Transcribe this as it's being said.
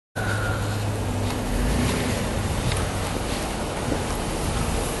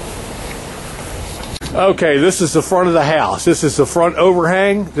Okay, this is the front of the house. This is the front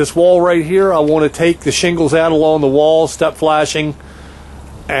overhang. This wall right here, I want to take the shingles out along the wall, step flashing,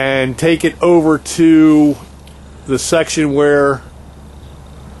 and take it over to the section where,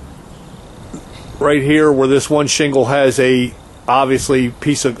 right here, where this one shingle has a, obviously,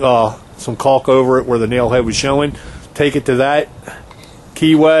 piece of, some caulk over it where the nail head was showing. Take it to that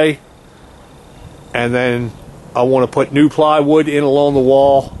keyway, and then I want to put new plywood in along the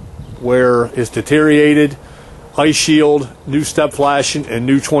wall where it's deteriorated, ice shield, new step flashing, and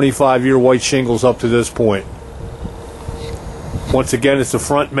new 25-year white shingles up to this point. Once again, it's the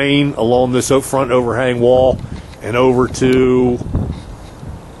front main along this front overhang wall and over to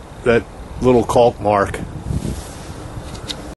that little caulk mark.